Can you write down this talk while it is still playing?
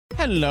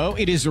Hello,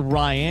 it is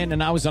Ryan,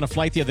 and I was on a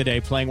flight the other day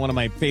playing one of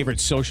my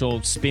favorite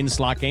social spin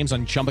slot games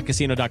on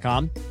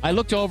ChumbaCasino.com. I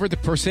looked over at the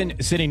person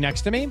sitting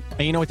next to me, and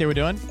you know what they were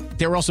doing?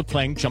 They were also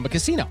playing Chumba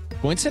Casino.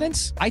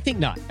 Coincidence? I think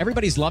not.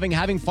 Everybody's loving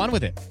having fun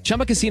with it.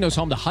 Chumba Casino is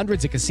home to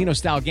hundreds of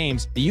casino-style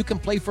games that you can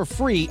play for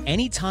free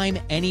anytime,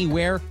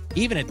 anywhere,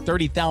 even at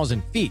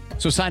 30,000 feet.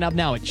 So sign up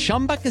now at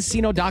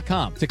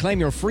ChumbaCasino.com to claim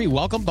your free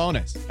welcome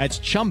bonus. That's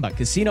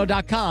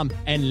ChumbaCasino.com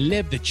and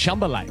live the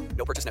Chumba life.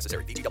 No purchase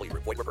necessary. VGW.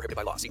 Void where prohibited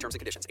by law. See terms and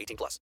conditions.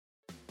 18+.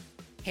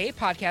 Hey,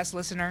 podcast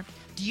listener.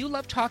 Do you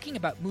love talking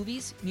about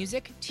movies,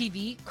 music,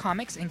 TV,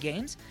 comics, and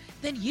games?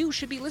 Then you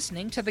should be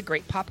listening to The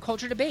Great Pop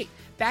Culture Debate,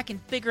 back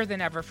and bigger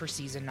than ever for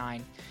Season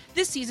 9.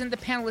 This season, the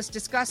panelists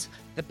discuss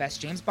the best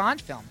James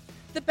Bond film,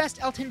 the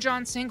best Elton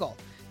John single,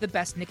 the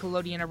best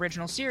Nickelodeon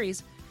original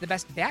series, the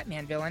best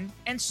Batman villain,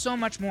 and so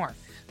much more.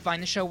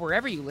 Find the show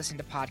wherever you listen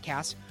to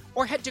podcasts,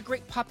 or head to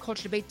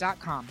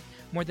greatpopculturedebate.com.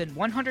 More than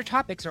 100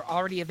 topics are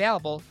already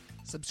available.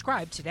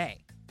 Subscribe today.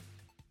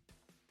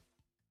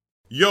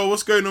 Yo,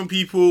 what's going on,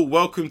 people?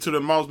 Welcome to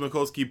the Miles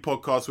Mikulski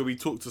podcast, where we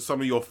talk to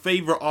some of your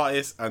favorite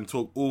artists and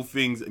talk all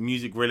things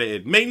music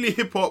related, mainly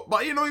hip hop,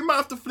 but you know, we might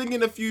have to fling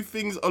in a few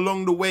things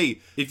along the way.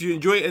 If you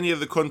enjoy any of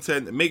the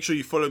content, make sure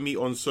you follow me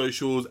on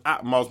socials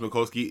at Miles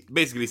Mikulski.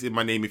 Basically, it's in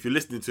my name. If you're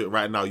listening to it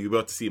right now, you'll be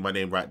able to see my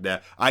name right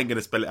there. I ain't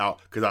gonna spell it out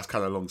because that's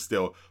kind of long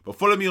still, but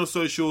follow me on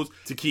socials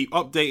to keep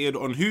updated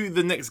on who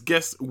the next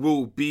guest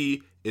will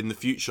be in the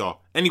future.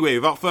 Anyway,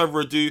 without further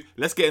ado,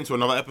 let's get into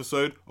another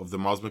episode of the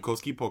Miles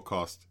Mikulski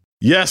podcast.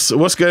 Yes,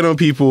 what's going on,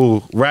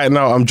 people? Right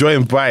now, I'm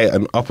joined by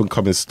an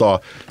up-and-coming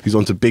star who's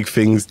on to big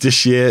things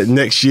this year,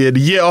 next year, the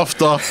year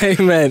after. Hey,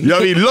 man. You know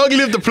what I mean? Long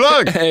live the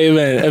plug! Hey,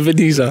 man.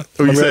 Ebenezer.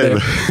 What you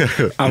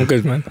saying? I'm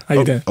good, man. How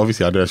you doing?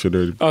 Obviously, I know I should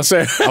do. Oh,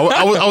 sorry. I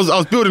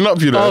was building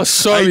up, you know. Oh,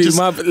 sorry.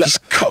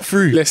 Just cut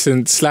through.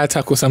 Listen, slide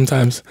tackle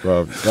sometimes.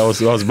 Bro, that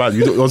was bad.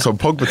 You on some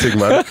Pogba thing,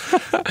 man.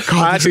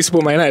 I actually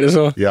support Man United as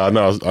well. Yeah, I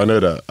know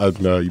that. I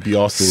know. You beat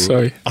Arsenal.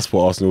 Sorry. I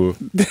support Arsenal.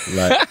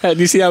 Like, do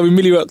you see how we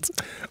milli rocked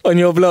on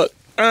your block?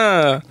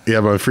 Yeah,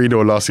 man,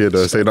 3-0 last year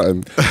though, say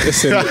nothing.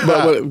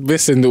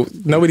 Listen,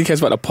 nobody cares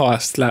about the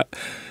past. Like,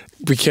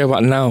 we care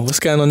about now. What's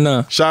going on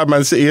now? Shout out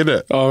Man City,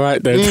 innit? All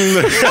right then.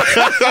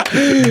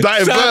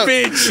 Divert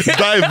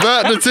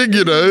the thing,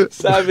 you know.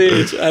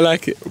 Savage. I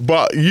like it.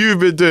 But you've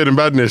been doing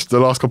madness the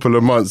last couple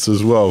of months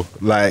as well.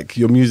 Like,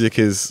 your music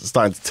is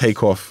starting to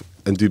take off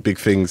and do big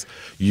things.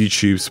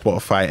 YouTube,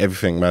 Spotify,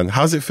 everything, man.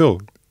 How's it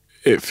feel?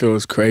 It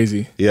feels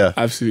crazy. Yeah.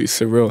 Absolutely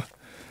surreal.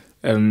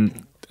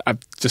 I've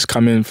just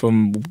come in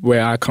from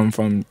where I come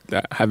from,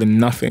 like, having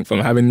nothing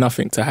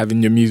to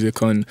having your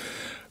music on,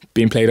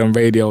 being played on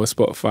radio or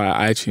Spotify,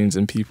 iTunes,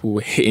 and people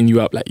hitting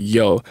you up like,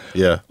 yo,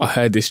 yeah, I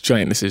heard this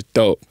joint, this is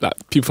dope. Like,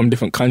 people from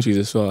different countries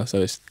as well, so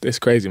it's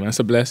crazy, man. It's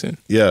a blessing.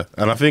 Yeah,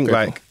 and I think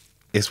like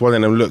it's one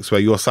of them looks where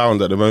your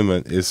sound at the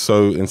moment is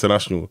so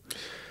international.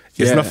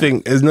 It's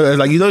nothing. It's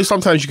like, you know,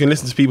 sometimes you can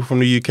listen to people from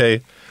the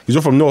UK. Because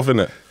you're from North,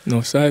 innit?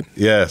 North side.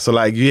 Yeah, so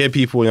like you hear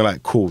people and you're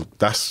like, cool,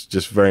 that's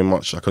just very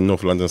much like a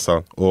North London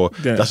sound, or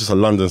that's just a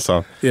London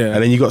sound. Yeah.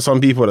 And then you got some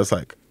people that's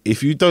like,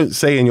 if you don't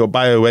say in your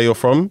bio where you're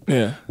from,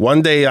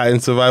 one day like, in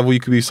survival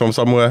you could be from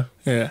somewhere.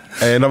 Yeah.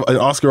 And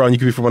ask around, you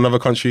could be from another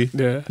country.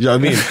 Yeah. You know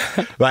what I mean?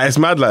 Like, it's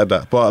mad like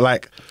that. But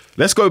like,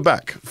 let's go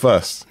back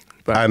first.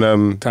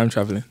 And time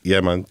traveling.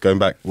 Yeah, man, going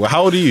back. Well,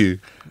 how old are you?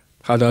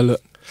 How do I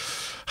look?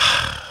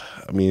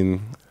 I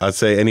mean, I'd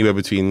say anywhere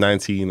between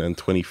 19 and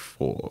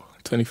 24.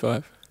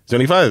 25.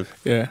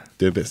 25? Yeah.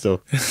 Do a bit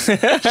still.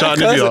 Shout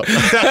Nivea.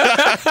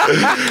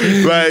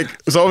 Like,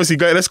 so obviously,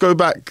 let's go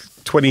back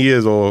 20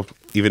 years or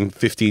even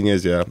 15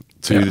 years, to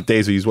the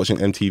days where you was watching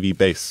MTV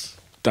Base.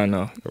 Don't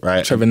know.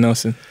 Right. Trevor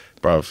Nelson.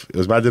 Bruv, it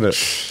was mad, didn't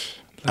it?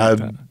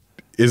 And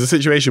it's a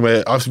situation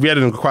where I've read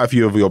in quite a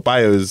few of your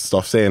bios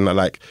stuff saying that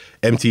like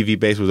MTV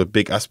Base was a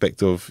big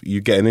aspect of you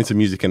getting into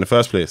music in the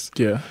first place.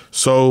 Yeah.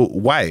 So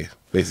why,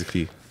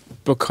 basically?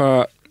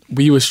 Because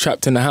we was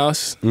trapped in the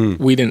house.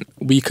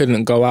 We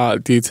couldn't go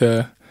out due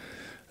to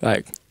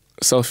like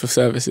social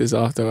services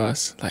after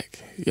us.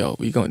 Like, yo,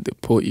 we gonna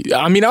deport you.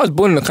 I mean, I was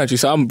born in the country,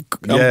 so I'm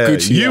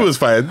Gucci. You was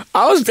fine.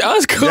 I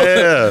was cool.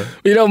 Yeah.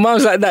 You know,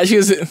 mum's like that. She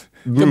was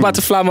about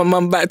to fly my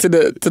mum back to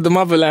the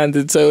motherland,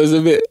 and so it was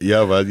a bit.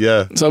 Yeah, man.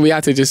 Yeah. So we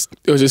had to it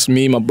was just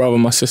me, my brother,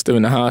 my sister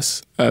in the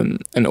house,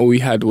 and all we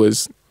had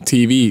was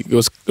TV. It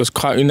was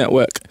Cartoon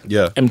Network.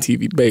 Yeah.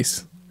 MTV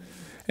Base.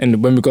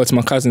 And when we go to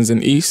my cousins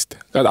in East,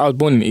 I was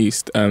born in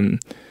East,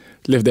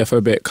 lived there for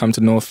a bit, come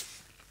to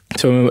North.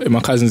 So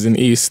my cousins in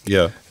East,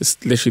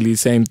 it's literally the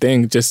same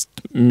thing. Just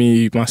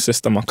me, my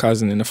sister, my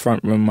cousin in the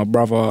front room, my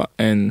brother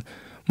and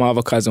my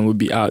other cousin would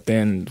be out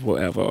there and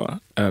whatever.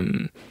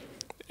 And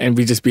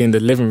we just be in the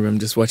living room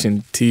just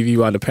watching TV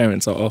while the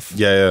parents are off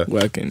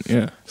working.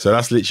 Yeah. So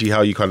that's literally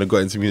how you kind of got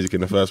into music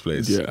in the first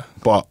place. Yeah.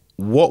 But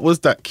what was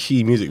that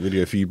key music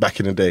video for you back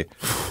in the day?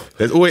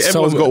 There's always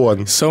everyone's got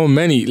one. So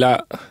many,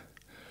 like.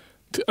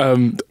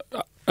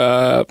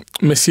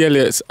 Missy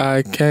Elliott's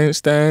I Can't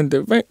Stand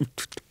the Rain.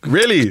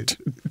 Really?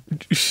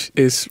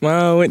 It's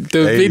my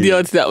the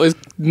video that was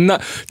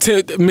not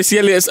Missy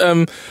Elliott's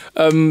the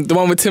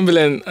one with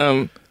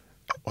Timbaland.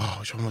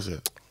 Which one was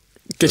it?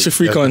 Get your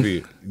freak on.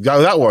 Yeah,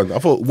 that one. I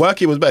thought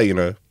Work It was better, you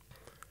know.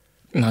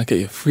 Nah, get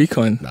your freak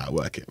on. Nah,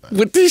 Work It, man.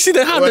 What, did you see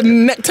how the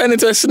neck turned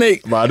into a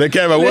snake? Man, I don't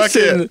care about Work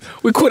It.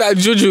 We call that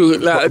juju.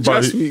 Like,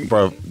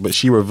 bro, but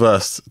she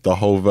reversed the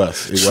whole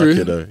verse in True. Work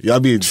It, though. You know what I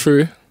mean?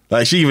 True.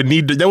 Like, she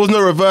even there was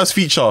no reverse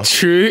feature.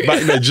 True.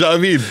 Back then, do you know what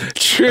I mean?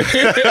 True.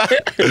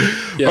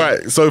 Yeah. All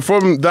right, so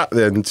from that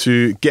then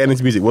to getting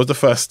into music, what's the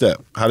first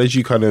step? How did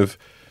you kind of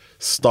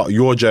start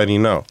your journey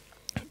now?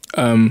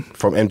 From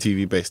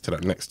MTV Base to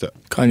that next step?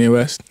 Kanye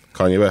West.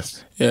 Kanye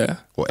West? Yeah.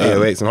 What,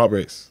 808s and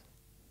Heartbreaks?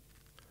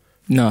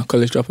 No,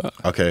 College Dropout.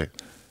 Okay.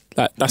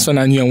 Like, that's when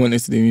I knew I wanted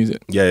to do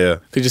music. Yeah.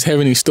 Because just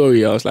hearing his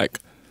story, I was like,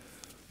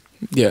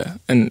 yeah.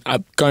 And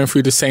going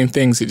through the same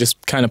things, it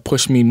just kind of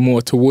pushed me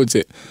more towards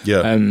it.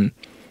 Yeah. And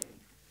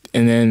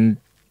then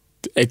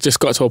it just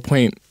got to a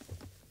point,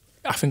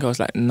 I think I was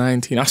like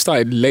 19. I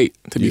started late,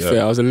 to be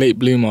fair. I was a late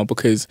bloomer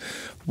because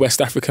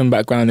West African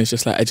background is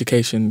just like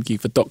education,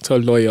 either doctor,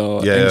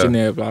 lawyer,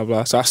 engineer, blah,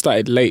 blah. So I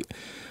started late.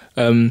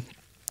 Then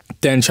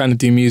trying to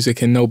do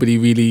music and nobody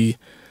really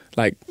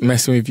like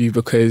messing with you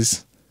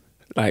because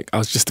like I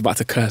was just about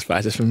to curse, but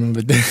I just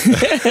remembered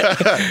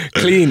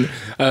clean.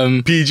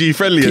 PG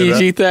friendly.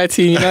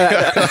 PG-13, you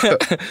know,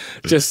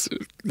 just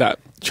that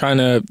trying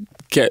to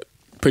get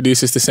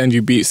producers to send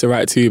you beats to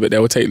write to, but they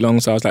will take long.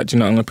 So I was like, do you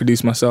know what, I'm going to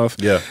produce myself.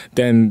 Yeah.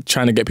 Then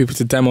trying to get people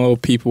to demo,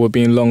 people were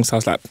being long. So I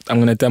was like, I'm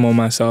going to demo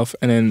myself.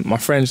 And then my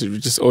friends were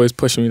just always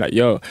pushing me like,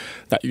 yo,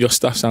 like your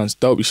stuff sounds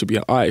dope. You should be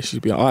an artist. You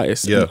should be an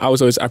artist. Yeah. And I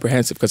was always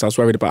apprehensive because I was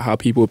worried about how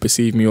people would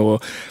perceive me or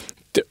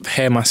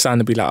hear my sound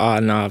and be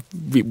like, nah,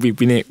 we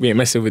ain't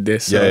messing with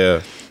this.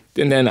 So,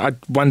 and then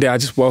one day I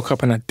just woke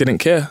up and I didn't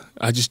care.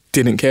 I just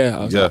didn't care.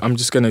 I was like, I'm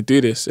just going to do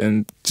this.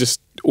 And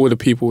just all the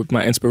people,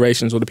 my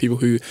inspirations, all the people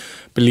who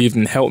believed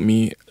and helped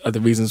me are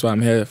the reasons why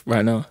I'm here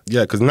right now.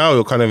 Yeah, because now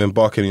you're kind of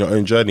embarking on your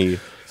own journey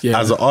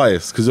as an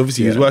artist. Because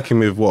obviously he's working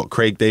with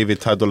Craig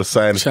David, Ty Dolla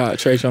 $ign. Shout out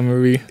Trey Jean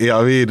Marie. Yeah,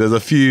 I mean, there's a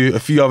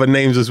few other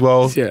names as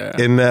well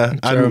in there.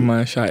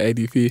 Jeremiah, shout out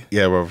ADP.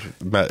 Yeah, bro.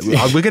 Man,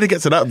 we're going to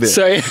get to that bit.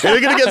 Sorry. We're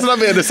going to get to that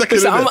bit in a second.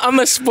 Listen, I'm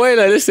a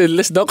spoiler.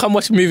 Listen, don't come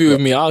watch a movie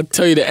with me. I'll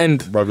tell you the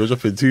end. Bro, you're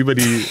dropping too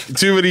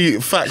many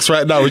facts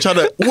right now. We're trying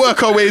to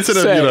work our way into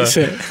them, you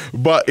know.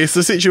 But it's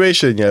the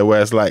situation,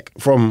 where it's like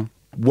from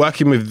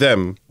working with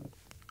them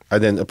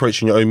and then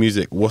approaching your own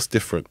music, what's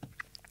different?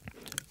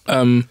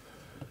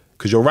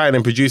 Because you're writing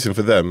and producing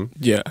for them.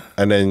 Yeah.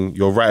 And then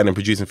you're writing and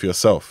producing for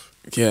yourself.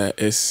 Yeah,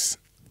 it's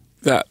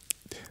that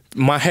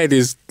my head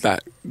is like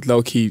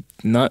low-key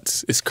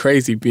nuts. It's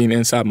crazy being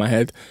inside my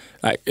head.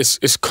 Like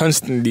it's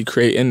constantly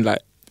creating. Like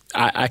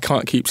I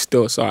can't keep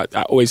still. So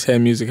I always hear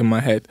music in my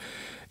head.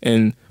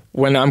 And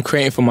when I'm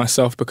creating for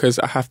myself, because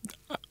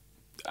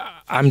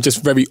I'm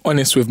just very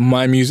honest with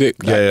my music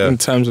in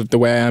terms of the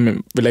way I am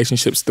in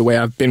relationships, the way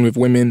I've been with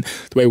women,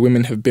 the way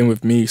women have been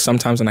with me.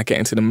 Sometimes when I get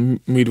into the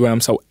mood where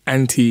I'm so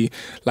anti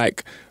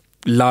like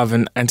love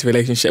and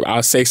anti-relationship,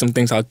 I'll say some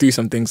things, I'll do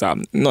some things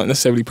I'm not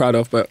necessarily proud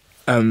of, but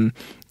to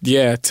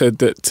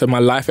my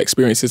life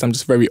experiences, I'm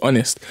just very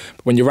honest.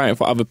 But when you're writing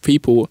for other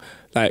people,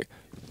 like,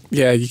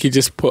 you could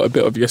just put a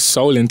bit of your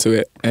soul into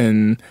it,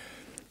 and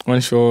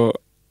once you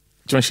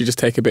just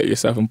take a bit of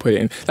yourself and put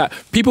it in. Like,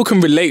 people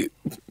can relate.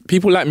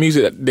 People like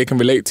music that they can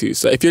relate to.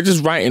 So if you're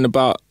just writing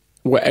about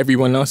what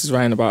everyone else is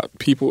writing about,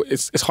 people,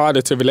 it's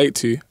harder to relate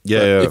to.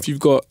 If you've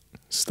got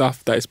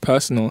stuff that is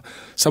personal,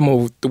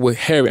 someone will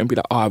hear it and be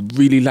like, I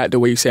really like the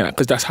way you say that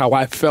because that's how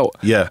I felt.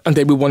 Yeah. And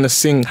they would want to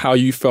sing how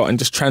you felt and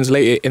just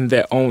translate it in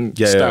their own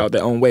style,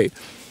 their own way.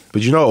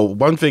 But you know,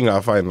 one thing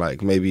I find,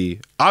 like, maybe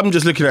I'm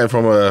just looking at it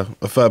from a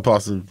third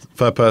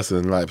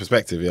person like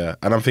perspective,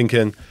 and I'm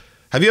thinking,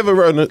 have you ever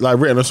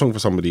written a song for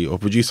somebody or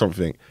produced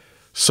something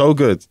so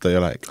good that you're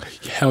like,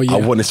 hell yeah,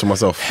 I want this for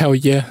myself? Hell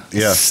yeah.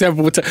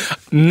 Several times.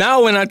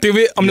 Now when I do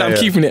it, I'm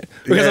keeping it.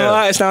 Because I'm an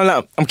artist now, I'm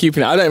like, I'm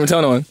keeping it. I don't even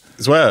tell no one.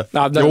 I swear.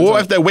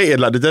 What if they're waiting?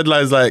 Like, the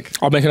deadline's like,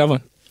 I'll make another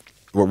one.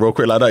 What, real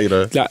quick like that, you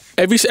know? Like,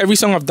 every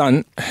song I've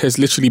done has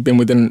literally been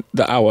within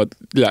the hour.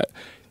 Like,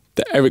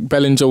 the Eric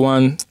Bellinger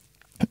one,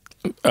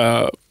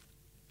 Ty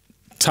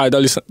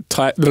Dolla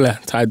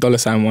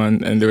 $ign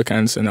one, and Lyric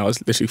Anderson, that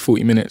was literally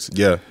 40 minutes.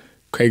 Yeah.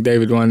 Craig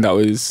David one, that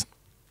was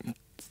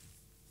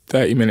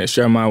 30 minutes.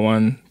 Jeremiah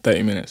one,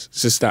 30 minutes.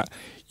 It's just that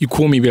you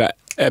call me, be like,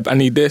 Eb, I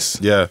need this.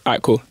 Yeah. All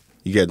right, cool.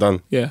 You get it done.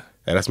 Yeah.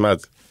 Yeah, that's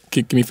mad.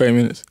 Give me 30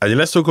 minutes. And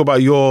let's talk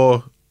about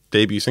your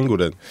debut single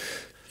then.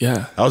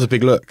 Yeah. That was a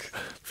big look.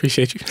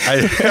 Appreciate you.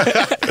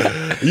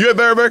 You were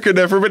very American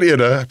there for a minute, you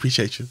know.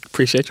 Appreciate you.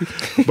 Appreciate you.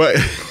 But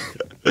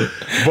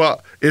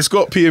it's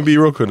got P&B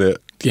Rock on it.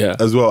 Yeah.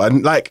 As well.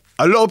 And like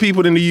a lot of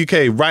people in the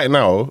UK right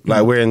now,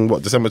 like we're in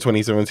December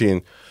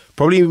 2017,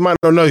 probably might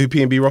not know who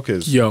P&B Rock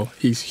is. Yo,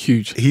 he's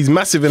huge. He's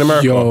massive in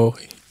America. Yo,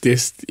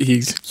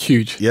 he's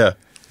huge. Yeah.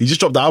 He just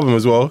dropped the album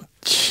as well.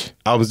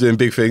 Album's doing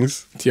big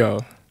things. Yo.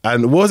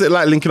 And what was it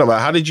like linking up?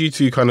 Like, how did you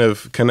two kind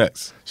of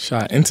connect?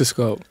 Shout out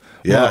Interscope.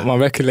 Yeah. My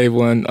record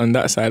label on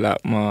that side,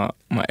 like my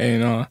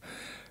A&R,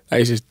 like,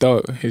 he's just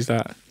dope. He's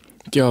like,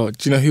 yo,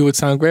 do you know who would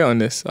sound great on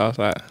this? I was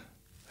like,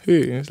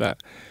 who? He was like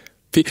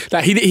he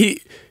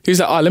was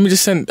like, oh, let me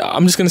just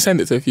I'm just going to send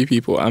it to a few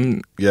people.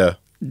 Yeah.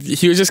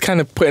 He was just kind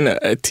of putting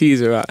a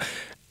teaser out.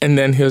 And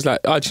then he was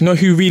like, oh, do you know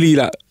who really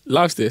like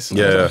loves this?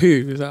 And I was like, who?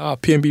 He was like, oh,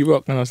 P&B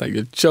Rock. And I was like,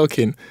 you're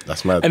joking.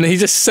 That's mad. And then he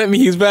just sent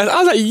me his verse.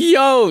 I was like,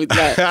 yo.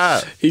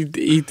 Like,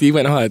 he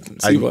went hard,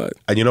 super hard.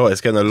 And you know what?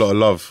 It's getting a lot of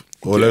love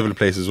all over the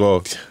place as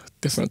well.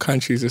 Different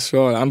countries as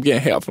well. I'm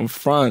getting hit up from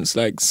France,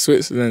 like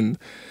Switzerland.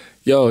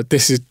 Yo,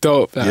 this is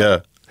dope. Like, Yeah.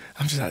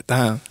 I'm just like,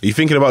 damn. Are you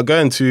thinking about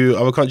going to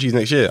other countries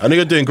next year? I know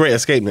you're doing Great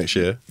Escape next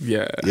year.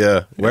 Yeah.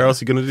 Yeah. Where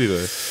else are you going to do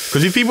though?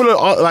 Because if people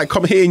are like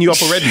come hitting you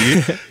up already,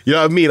 you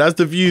know what I mean? As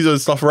the views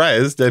and stuff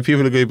rise, then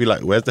people are going to be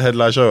like, where's the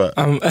headline show at?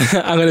 I'm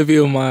going to be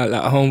with my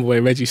like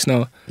homeboy, Reggie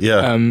Snow.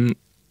 Yeah. In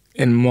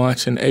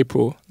March and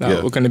April.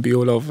 Like, we're going to be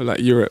all over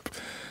like Europe.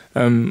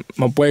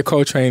 My boy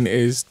Coltrane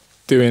is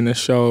doing a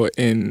show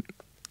in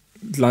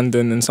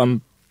London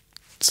and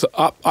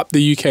up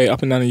the UK,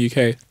 up and down the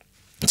UK.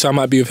 So I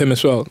might be with him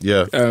as well.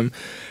 Yeah.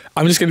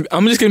 I'm just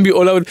gonna be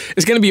all over.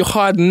 It's gonna be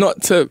hard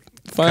not to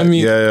find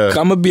me. Yeah.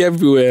 I'm gonna be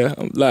everywhere.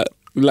 I'm like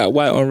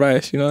white on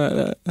rice, you know, like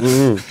that.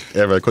 Mm-hmm.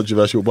 Yeah, very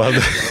controversial, but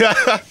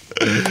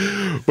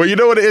but you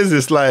know what it is?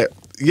 It's like,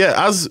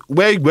 yeah.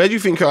 Where do you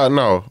think you're at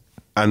now?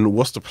 And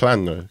what's the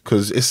plan though?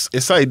 Because it's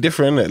slightly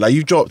different, isn't it? Like,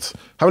 you've dropped,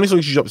 how many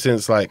songs you dropped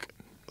since, like,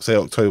 say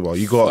October?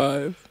 You got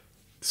 5.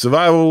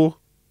 Survival.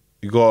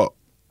 You got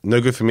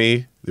No Good For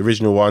Me, the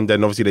original one.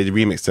 Then obviously they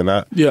remixed in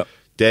that. Yeah.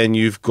 Then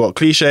you've got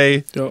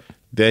Cliche. Yep.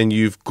 Then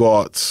you've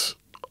got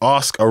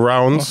Ask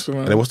Around.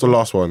 And then what's the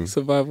last one?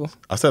 Survival.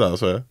 I said that, I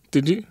swear.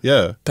 Did you?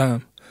 Yeah.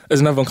 Damn. There's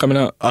another one coming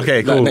out.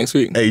 Okay, cool. Like next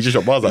week. Hey, you just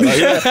dropped bars like that.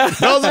 Yeah.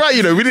 That was right,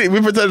 you know. We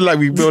pretended like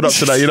we build up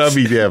to that, you know what I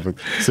mean? Yeah.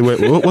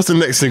 So what's the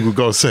next single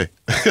go say?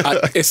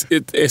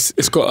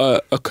 It's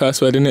got a curse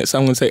word in it, so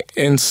I'm going to say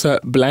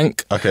insert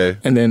blank. Okay.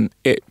 And then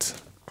it.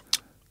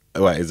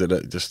 Wait, is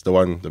it just the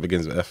one that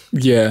begins with F?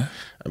 Yeah.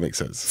 That makes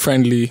sense.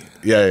 Friendly.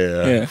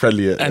 Yeah.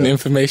 Friendly. Yeah. And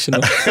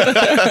informational.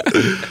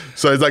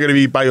 So is that going to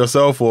be by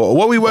yourself, or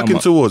what are we working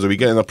towards? Are we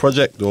getting a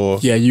project or?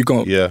 Yeah, you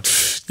gon'. Yeah.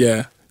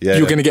 Yeah.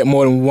 You're going to get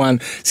more than one.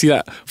 See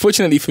that?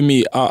 Fortunately for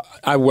me,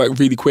 I work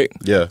really quick.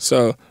 Yeah.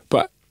 So,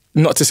 but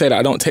not to say that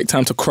I don't take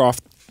time to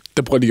craft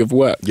the body of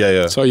work.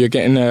 Yeah. So you're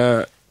getting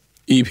a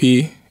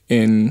EP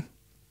in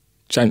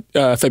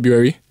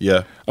February.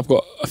 Yeah. I've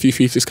got a few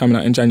features coming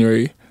out in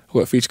January. I've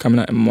got a feature coming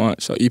out in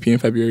March. So EP in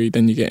February.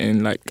 Then you're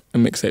getting like a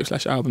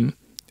mixtape / album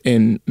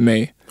in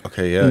May.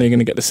 Okay, yeah. And then you're going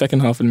to get the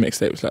second half of the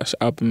mixtape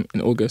 / album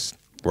in August.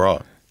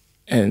 Right.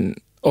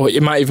 Or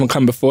it might even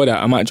come before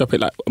that. I might drop it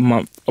like a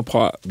month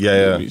apart.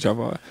 Yeah. Each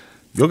other.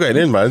 You're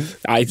getting in, man.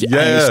 I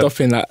ain't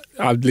stopping. Like,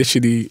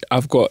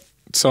 I've got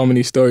so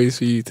many stories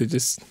for you to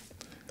just.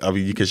 I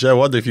mean, you can share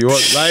one if you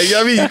want. Like, you know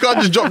what I mean, you can't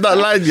just drop that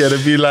line yet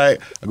and be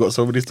like, I got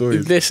so many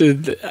stories.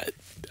 Listen,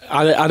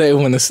 I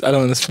don't want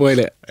to spoil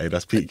it. Hey,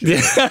 that's peak.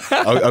 Yeah.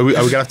 Are we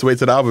gonna have to wait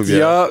till the album?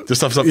 Yeah. Yep.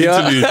 Just have some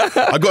interlude.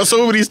 I got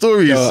so many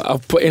stories. Yo,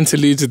 I've put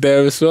interludes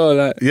there as well.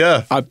 Like,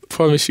 yeah. I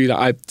promise you that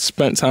I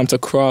spent time to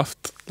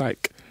craft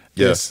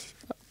this,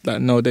 like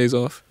no days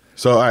off.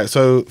 So, all right.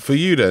 So for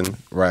you then,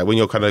 right? When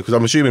you're kind of, because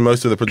I'm assuming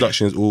most of the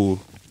production is all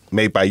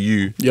made by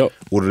you. Yep.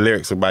 All the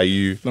lyrics are by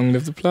you. Long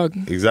live the plug.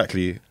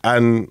 Exactly.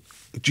 And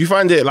do you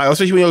find it, like,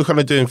 especially when you're kind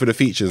of doing for the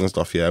features and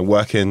stuff, yeah, and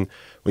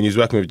when you was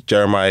working with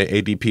Jeremiah,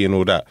 ADP and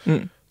all that,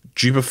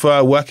 do you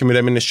prefer working with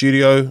them in the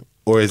studio,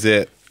 or is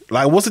it,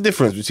 like, what's the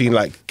difference between,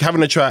 like,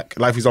 having a track,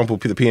 like, for example,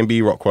 the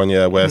P&B Rock one,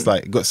 yeah, where it's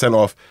like, it got sent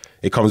off,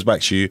 it comes back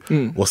to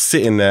you, or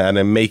sitting there and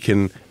then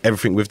making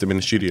everything with them in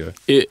the studio?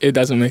 It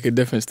doesn't make a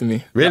difference to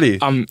me. Really?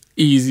 Like, I'm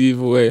easy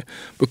either way,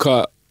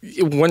 because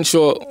once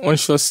you're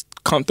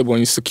comfortable and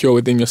you're secure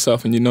within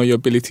yourself and you know your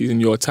abilities and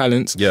your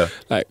talents,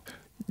 like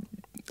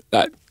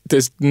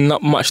there's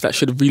not much that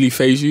should really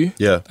faze you.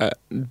 Yeah.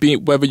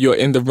 Whether you're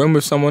in the room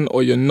with someone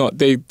or you're not,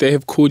 they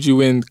have called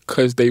you in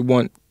because they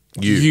want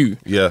you.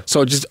 Yeah.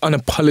 So just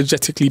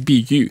unapologetically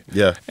be you.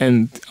 Yeah.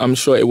 And I'm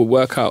sure it will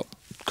work out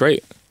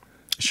great.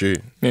 Sure.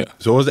 Yeah.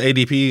 So what was the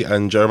ADP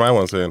and Jeremiah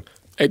one saying?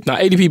 Now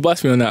ADP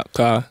bust me on that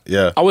car.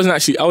 Yeah. I wasn't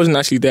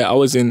actually there. I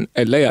was in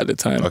LA at the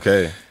time.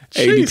 Okay.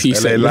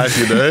 ADP LA life,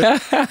 you know.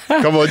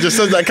 Come on, just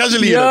says that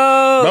casually. Yo,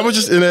 I was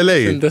just in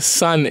LA. And the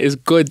sun is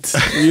good.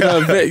 You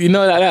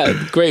know, like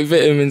that. Great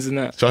vitamins and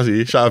that. Trust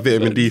me, shout out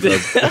vitamin D,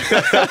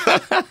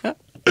 fam.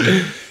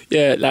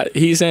 Yeah, like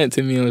he sent it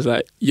to me and was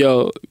like,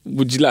 "Yo,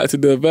 would you like to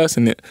do a verse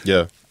in it?"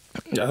 Yeah.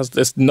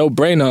 That's no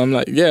brainer. I'm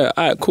like, yeah,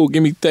 all right, cool.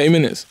 Give me 30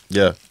 minutes.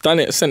 Yeah. Done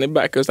it. Sent it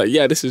back. I was like,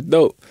 yeah, this is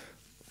dope.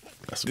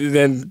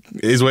 Then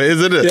it is what it is,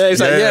 isn't it? Yeah,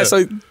 it's like, yeah.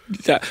 So,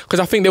 because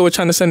I think they were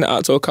trying to send it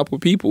out to a couple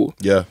of people.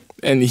 Yeah.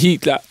 And he,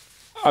 like,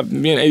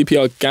 me and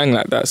ADP are gang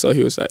like that. So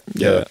he was like,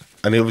 yeah.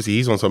 And obviously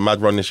he's on some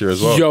mad run this year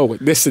as well. Yo,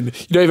 listen,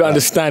 you don't even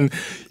understand.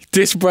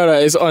 this brother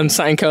is on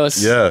something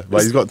else. Yeah,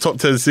 like he's got top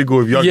 10 single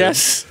with Youngin.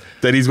 Yes.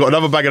 Then he's got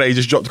another banger that he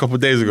just dropped a couple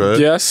of days ago.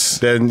 Yes.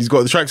 Then he's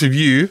got the tracks with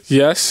you.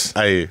 Yes.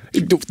 Hey,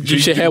 You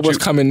should hear what's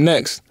coming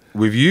next.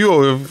 with you or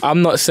with?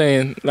 I'm not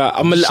saying like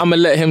I'm gonna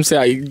let him say.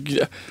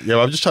 Like, Yeah,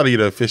 I'm just trying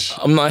to fish.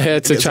 I'm not here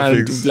to Get some try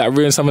and things. like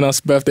ruin someone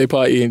else's birthday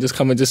party and just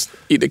come and just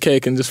eat the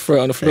cake and just throw it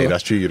on the floor. Hey,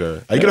 that's true,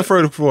 Are you gonna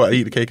throw the floor and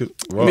eat the cake?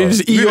 Wow. You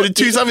just eat You're your-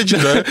 too savage, you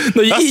know.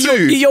 No, you That's eat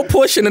two. your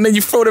portion and then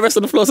you throw the rest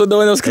of the floor so no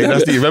one else can Hey, have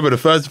that's it. the, remember the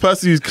first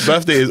person whose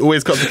birthday is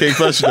always cut the cake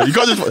first. You know? You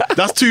can't just.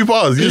 That's 2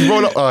 bars. You just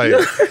roll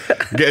up.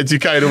 Getting too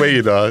carried away,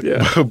 you know.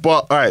 Yeah.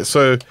 But all right,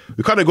 so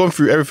we've kind of gone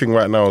through everything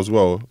right now as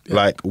well.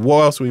 Like,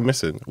 what else are we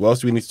missing? What else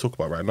do we need to talk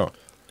about right now?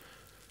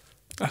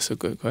 That's a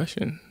good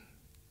question.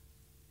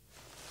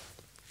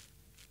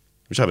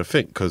 I'm trying to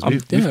think because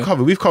Yeah.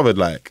 we've covered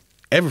like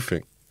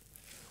everything.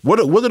 What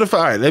are the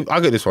all right,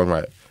 I'll get this one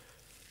right.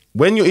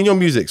 When you're in your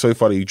music so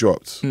far that you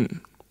dropped,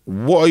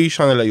 what are you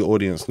trying to let your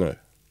audience know?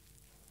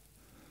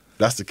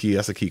 That's the key.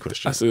 That's a key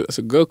question. That's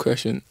a good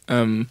question.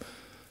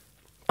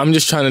 I'm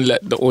just trying to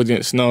let the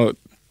audience know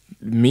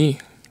me.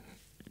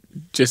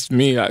 Just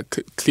me. Like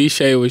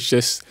cliche was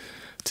just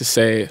to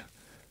say,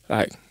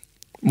 like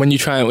when you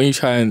try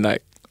and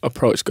like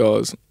approach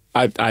girls,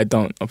 I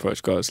don't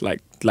approach girls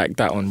like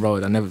that on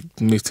road. I never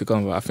moved to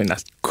Gonva. I think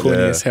that's corny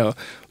as hell.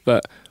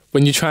 But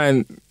when you're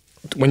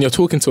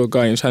talking to a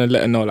guy and you're trying to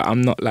let her know like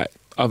I'm not like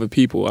other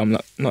people, I'm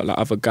not like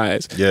other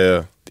guys.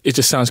 Yeah. It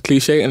just sounds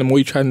cliche, and the more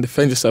you try and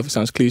defend yourself, it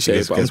sounds cliche.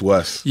 It gets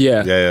worse.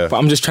 Yeah. But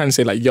I'm just trying to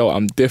say like, yo,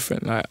 I'm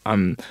different. Like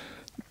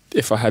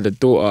if I had a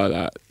daughter,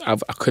 like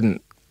I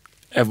couldn't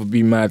ever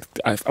be mad.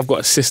 I've got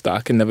a sister. I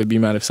can never be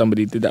mad if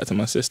somebody did that to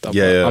my sister.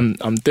 Yeah.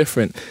 I'm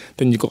different.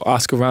 Then you got to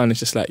ask around. It's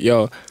just like,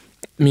 yo,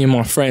 me and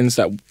my friends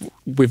that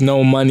with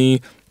no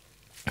money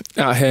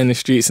out here in the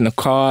streets in the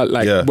car,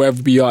 like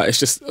wherever we are, it's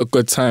just a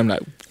good time.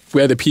 Like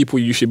we're the people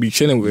you should be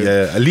chilling with.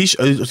 Yeah, at least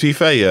to be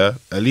fair,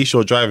 at least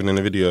you're driving in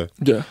the video.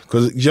 Yeah,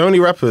 because the only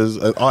rappers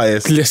and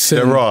artists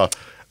there are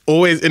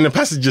always in the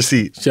passenger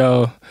seat.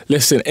 Yo,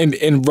 listen,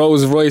 in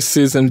Rolls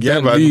Royces and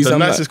Bentleys, the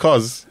nicest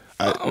cars.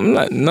 I'm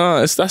like,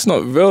 no, that's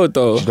not real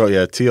though. You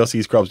know,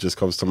 TLC Scrubs just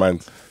comes to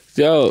mind.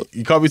 Yo,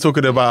 you can't be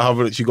talking about how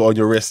much you got on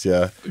your wrist,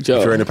 if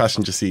you're in the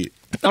passenger seat.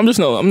 I'm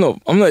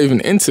not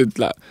even into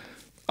that.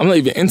 I'm not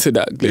even into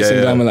that glitz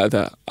and glamour like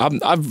that.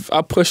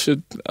 I push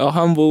a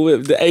humble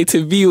whip, the A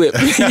to B whip.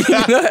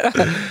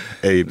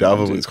 Hey, the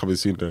other whip's coming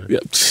soon though.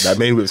 Yep. That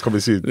main whip's coming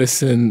soon.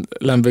 Listen,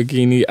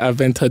 Lamborghini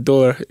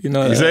Aventador, you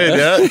know. You saying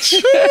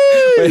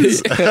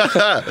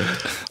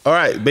All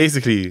right,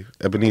 basically,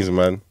 Ebenezer,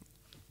 man,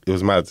 it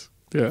was mad.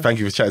 Yeah. Thank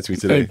you for chatting to me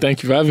today.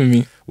 Thank you for having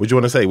me. What do you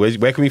want to say?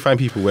 Where can we find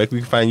people? Where can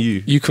we find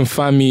you? You can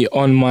find me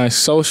on my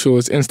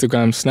socials,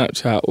 Instagram,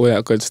 Snapchat, all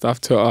that good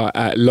stuff. Twitter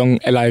at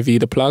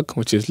LIV the plug,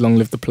 which is long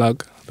live the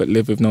plug, but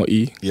live with no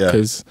E. Yeah.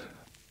 Because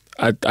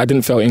I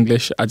didn't fail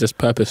English. I just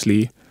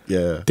purposely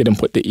didn't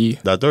put the E.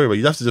 Nah, don't worry about it.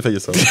 You have to defend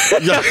yourself.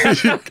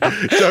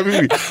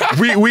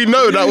 we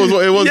know that was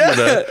what it was.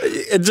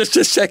 Yeah.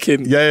 Just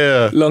checking.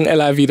 Yeah. Long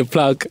LIV the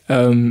plug.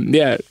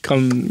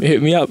 Come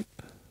hit me up.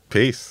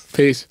 Peace.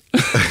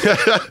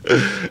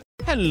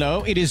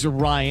 Hello, it is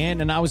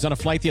Ryan, and I was on a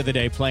flight the other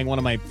day playing one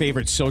of my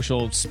favorite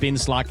social spin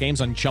slot games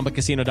on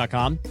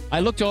ChumbaCasino.com. I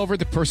looked over at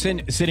the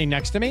person sitting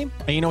next to me,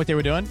 and you know what they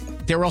were doing?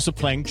 They were also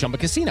playing Chumba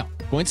Casino.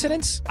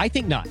 Coincidence? I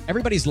think not.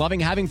 Everybody's loving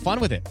having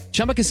fun with it.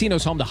 Chumba Casino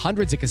is home to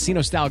hundreds of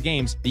casino-style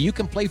games that you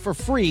can play for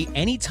free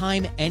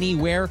anytime,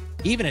 anywhere,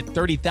 even at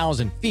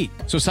 30,000 feet.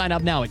 So sign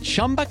up now at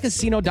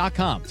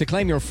ChumbaCasino.com to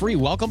claim your free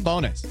welcome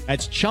bonus.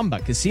 That's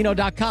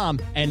ChumbaCasino.com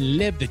and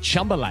live the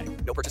Chumba life.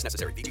 No purchase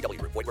necessary. VGW.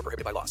 Void where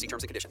prohibited by law. See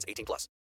terms and conditions. 18+.